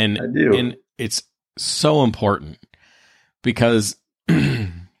 And I do. And it's so important because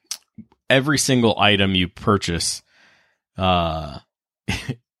every single item you purchase, it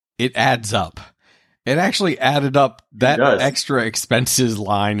adds up. It actually added up. That extra expenses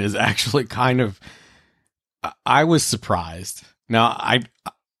line is actually kind of, I was surprised. Now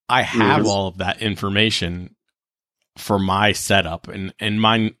I have all of that information for my setup, and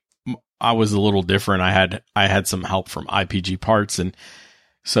mine, I was a little different. I had some help from IPG Parts, and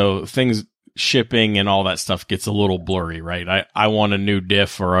so things, shipping and all that stuff gets a little blurry, right? I want a new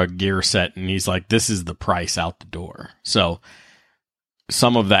diff or a gear set, and he's like, this is the price out the door. So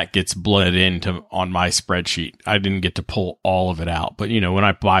some of that gets bled into on my spreadsheet. I didn't get to pull all of it out, but when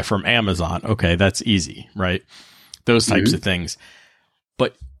I buy from Amazon, okay, that's easy, right? Those types of things.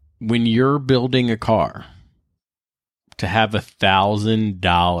 But when you're building a car, to have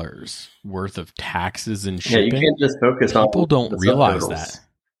 $1,000 worth of taxes and shipping, you can't just focus on people don't realize that.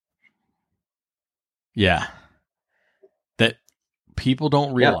 Yeah. That people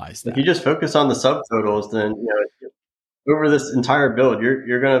don't realize that. If you just focus on the subtotals, then over this entire build,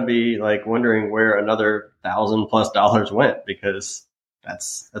 you're going to be like wondering where another $1,000+ went, because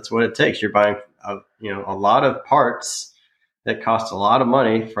that's what it takes. You're buying a lot of parts that cost a lot of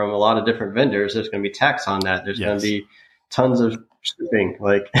money from a lot of different vendors. There's going to be tax on that. There's going to be tons of shipping.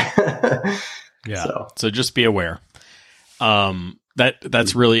 So just be aware.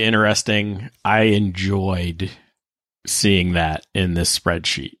 That's really interesting. I enjoyed seeing that in this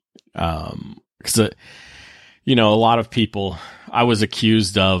spreadsheet. Because a lot of people, I was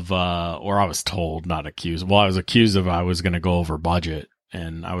accused of, or I was told, not accused. Well, I was accused of I was going to go over budget,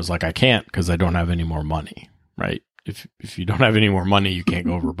 and I was like, I can't, because I don't have any more money, right? If you don't have any more money, you can't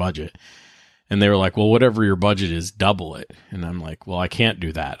go over budget. And they were like, well, whatever your budget is, double it. And I'm like, well, I can't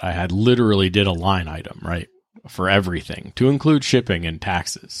do that. I had literally did a line item, right, for everything to include shipping and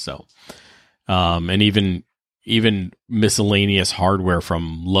taxes. So, and even miscellaneous hardware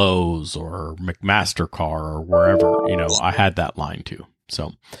from Lowe's or McMaster-Carr or wherever, I had that line too.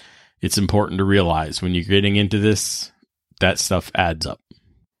 So it's important to realize when you're getting into this, that stuff adds up.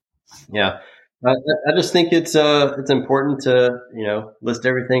 Yeah. I just think it's important to, list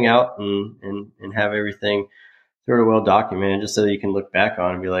everything out and have everything sort of well documented, just so that you can look back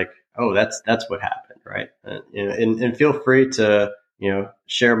on and be like, oh, that's what happened. Right. And feel free to,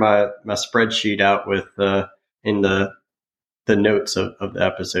 share my spreadsheet out with, in the notes of the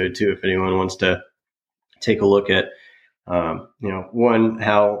episode too, if anyone wants to take a look at One,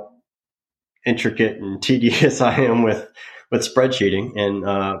 how intricate and tedious I am with spreadsheeting,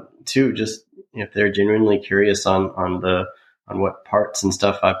 and two, just if they're genuinely curious on what parts and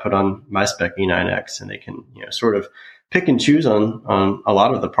stuff I put on my SpecE9X, and they can sort of pick and choose on a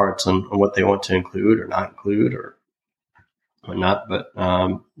lot of the parts on what they want to include or not include or whatnot. But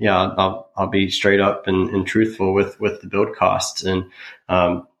I'll be straight up and truthful with the build costs. And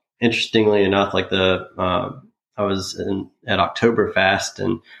interestingly enough, like I was at Oktoberfest,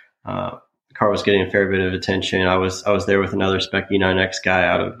 and the car was getting a fair bit of attention. I was there with another SpecE9X guy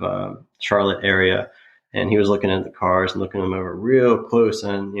out of Charlotte area, and he was looking at the cars and looking them over real close.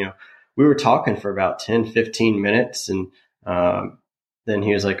 And we were talking for about 10, 15 minutes, and then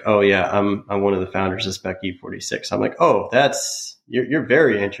he was like, "Oh yeah, I'm one of the founders of SpecE46." I'm like, "Oh, you're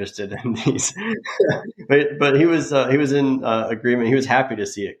very interested in these." but he was in agreement. He was happy to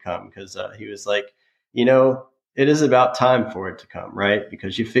see it come, because he was like, it is about time for it to come, right?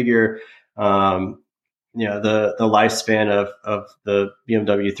 Because you figure, the lifespan of the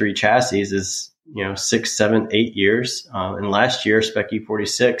BMW 3 chassis is 6, 7, 8 years. And last year,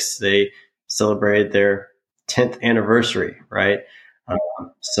 SpecE46, they celebrated their 10th anniversary, right?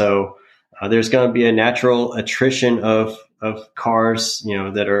 So there's going to be a natural attrition of cars,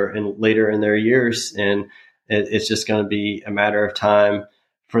 that are later in their years, and it's just going to be a matter of time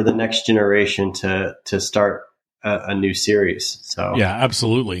for the next generation to start a new series. So yeah,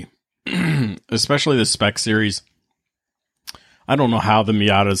 absolutely. Especially the Spec series. I don't know how the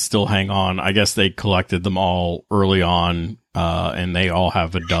Miatas still hang on. I guess they collected them all early on, and they all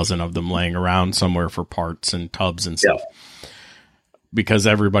have a dozen of them laying around somewhere for parts and tubs and stuff. Yeah. Because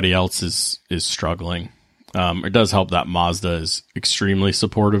everybody else is struggling. It does help that Mazda is extremely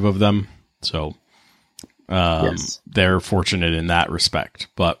supportive of them. So yes, they're fortunate in that respect.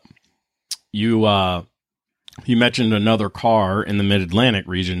 But you mentioned another car in the Mid-Atlantic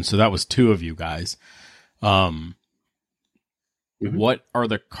region, so that was two of you guys. What are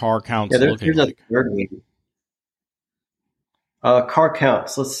the car counts looking like? Car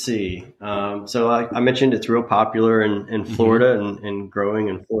counts, let's see. So I mentioned it's real popular in Florida and growing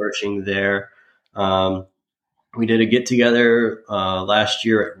and flourishing there. We did a get-together last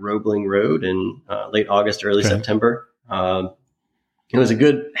year at Roebling Road in late August, early September. It was a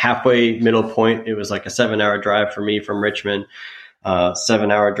good halfway middle point. It was like a 7-hour drive for me from Richmond,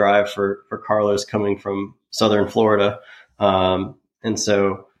 7-hour drive for Carlos coming from Southern Florida. And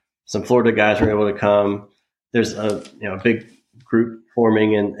so some Florida guys were able to come. There's a big group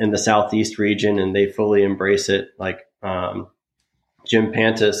forming in the Southeast region, and they fully embrace it. Like Jim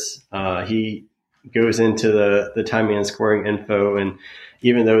Pantis, he goes into the timing and scoring info, and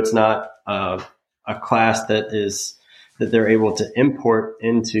even though it's not a class that they're able to import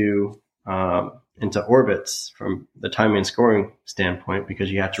into orbits from the timing and scoring standpoint,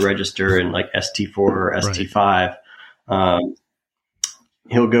 because you have to register in like ST4 or ST5.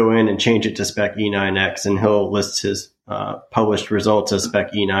 He'll go in and change it to SpecE9X, and he'll list his published results as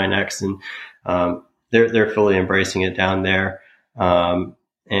SpecE9X, and they're fully embracing it down there. I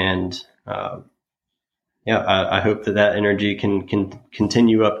hope that energy can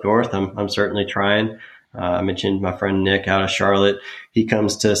continue up north. I'm certainly trying. I mentioned my friend Nick out of Charlotte. He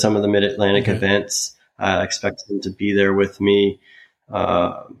comes to some of the Mid-Atlantic events. I expect him to be there with me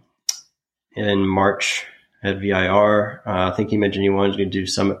in March at VIR. I think he mentioned he wanted to do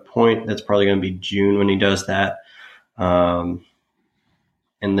Summit Point. That's probably going to be June when he does that. And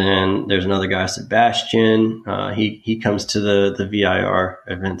then there's another guy, Sebastian. He comes to the VIR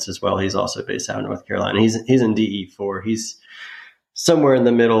events as well. He's also based out in North Carolina. He's in DE4. He's somewhere in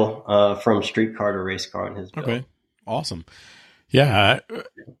the middle from street car to race car in his build. Okay, awesome. Yeah,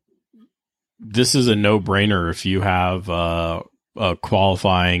 this is a no-brainer if you have a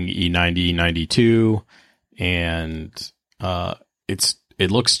qualifying E90, E92, and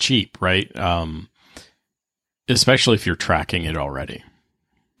it looks cheap, right? Especially if you're tracking it already.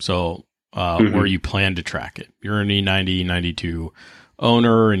 So where you plan to track it. You're an E90, E92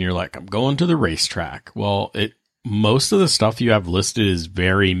 owner, and you're like, I'm going to the racetrack. Well, most of the stuff you have listed is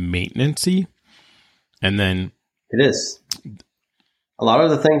very maintenance-y. And then it is. A lot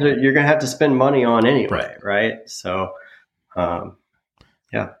of the things that you're going to have to spend money on anyway, right? So,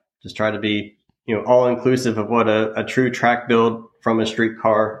 just try to be, all-inclusive of what a true track build from a street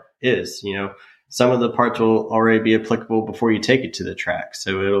car is. Some of the parts will already be applicable before you take it to the track.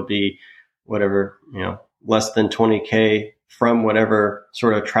 So it'll be whatever, less than 20K from whatever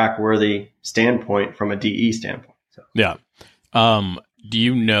sort of track-worthy standpoint from a DE standpoint. So. Yeah. Do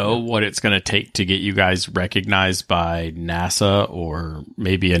you know what it's going to take to get you guys recognized by NASA or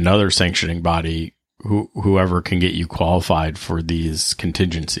maybe another sanctioning body whoever can get you qualified for these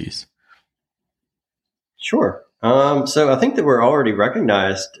contingencies? Sure. So I think that we're already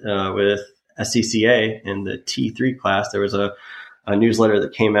recognized with SCCA in the T3 class. There was a newsletter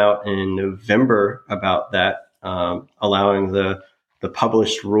that came out in November about that, allowing the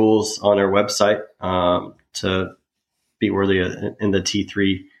published rules on our website to be worthy in the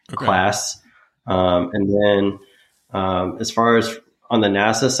T3 class. And then as far as on the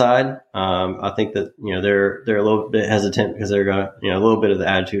NASA side, I think that, they're a little bit hesitant because they're going to, a little bit of the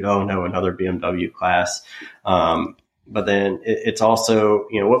attitude, oh no, another BMW class. But then it's also,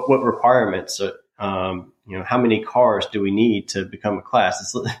 what requirements, how many cars do we need to become a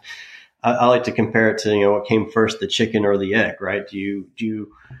class? I like to compare it to, what came first, the chicken or the egg, right? Do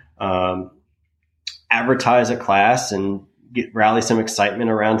you advertise a class and rally some excitement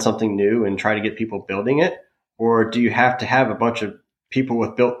around something new and try to get people building it? Or do you have to have a bunch of people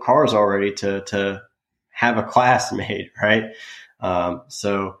with built cars already to have a class made, right?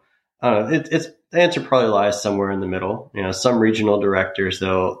 So it's the answer probably lies somewhere in the middle. Some regional directors,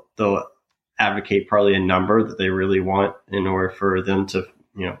 they'll advocate probably a number that they really want in order for them to,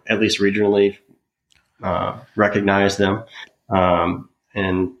 at least regionally recognize them.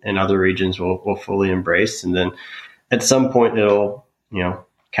 And other regions will fully embrace. And then at some point it'll,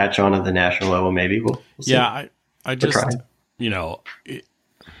 catch on at the national level. Maybe we'll see. Yeah. I just, the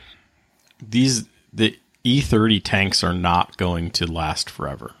E30 tanks are not going to last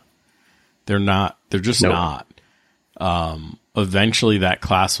forever. They're just not. Eventually that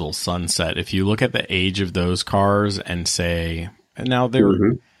class will sunset. If you look at the age of those cars and say, and now they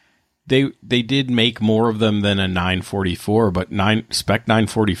did make more of them than a 944, but Spec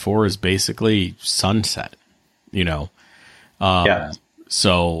 944 is basically sunset,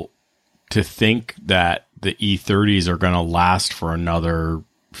 So to think that the E30s are going to last for another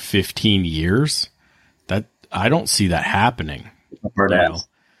 15 years, that I don't see that happening.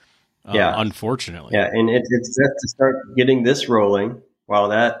 Unfortunately. Yeah. And it's set to start getting this rolling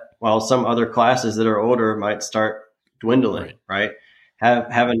while some other classes that are older might start dwindling, right? Have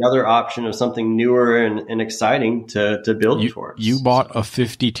another option of something newer and exciting to build towards. You bought a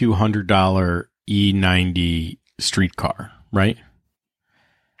 $5,200 E90 street car, right?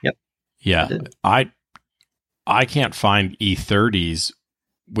 Yep. Yeah. I can't find E30s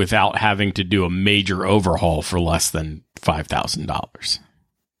without having to do a major overhaul for less than $5,000.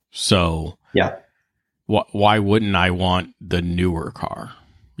 So yeah, why wouldn't I want the newer car?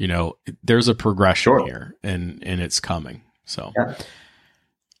 There's a progression here and it's coming. So yeah,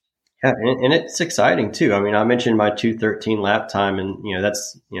 and it's exciting too. I mean, I mentioned my 2:13 lap time, and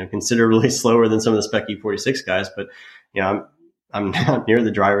that's considerably slower than some of the SpecE46 guys. But I'm not near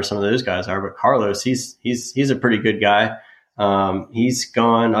the driver some of those guys are. But Carlos, he's a pretty good guy. He's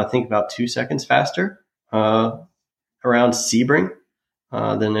gone, I think, about 2 seconds faster around Sebring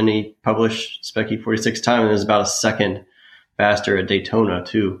than any published SpecE46 time, and is about a second faster at Daytona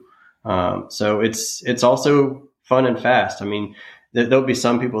too. So it's also fun and fast. I mean, there'll be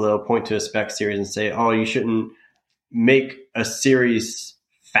some people that'll point to a spec series and say, "Oh, you shouldn't make a series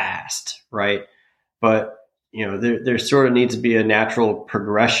fast," right? But there sort of needs to be a natural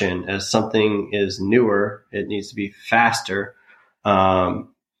progression. As something is newer, it needs to be faster, and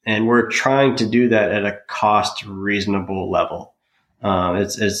we're trying to do that at a cost reasonable level.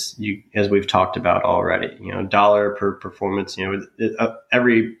 It's as we've talked about already. Dollar per performance.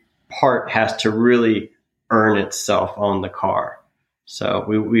 Every part has to really earn itself on the car. So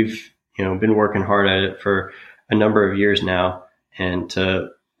we've been working hard at it for a number of years now, and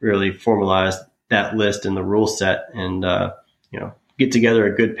to really formalize that list and the rule set, and get together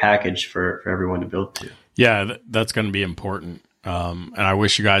a good package for everyone to build to. Yeah, that's going to be important. And I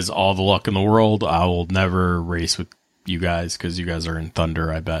wish you guys all the luck in the world. I will never race with you guys because you guys are in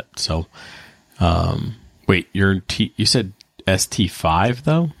Thunder, I bet. So, wait, you said ST5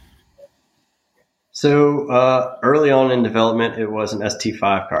 though? So early on in development, it was an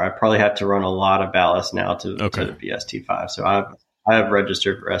ST5 car. I probably have to run a lot of ballast now to be ST5. So I have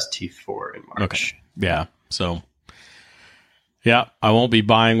registered for ST4 in March. Okay. Yeah. So, yeah, I won't be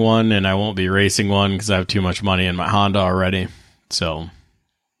buying one, and I won't be racing one because I have too much money in my Honda already. So,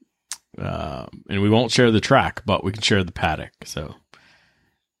 and we won't share the track, but we can share the paddock. So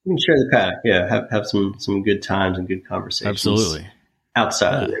we can share the paddock. Yeah. Have some good times and good conversations. Absolutely.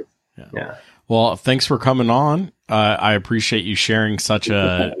 Outside of it. Yeah. Well, thanks for coming on. I appreciate you sharing such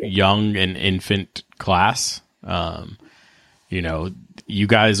a young and infant class. You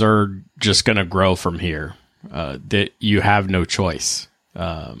guys are just going to grow from here. That you have no choice.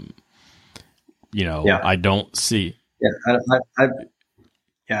 I don't see.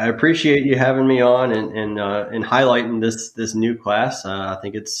 Yeah, I appreciate you having me on and highlighting this new class. I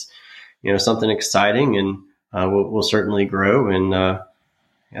think it's, something exciting, and we'll certainly grow. And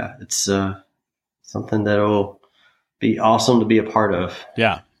it's something that will be awesome to be a part of.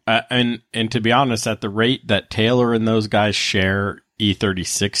 Yeah. And to be honest, at the rate that Taylor and those guys share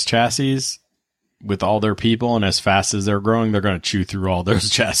E36 chassis with all their people, and as fast as they're growing, they're going to chew through all those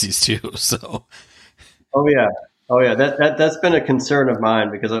chassis too. So, oh yeah, that's been a concern of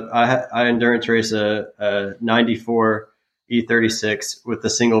mine, because I endurance race a 94 E36 with the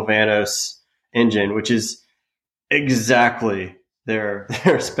single Vanos engine, which is exactly their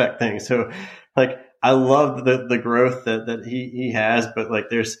spec thing. So, like, I love the growth that he has, but like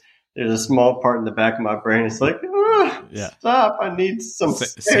there's a small part in the back of my brain. It's like, stop! I need some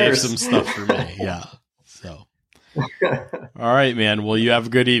save some stuff for me. Yeah. So, all right, man. Well, you have a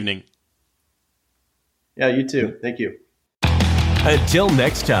good evening. Yeah, you too. Thank you. Until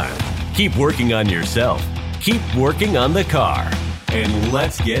next time, keep working on yourself, keep working on the car, and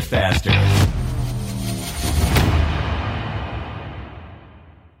let's get faster.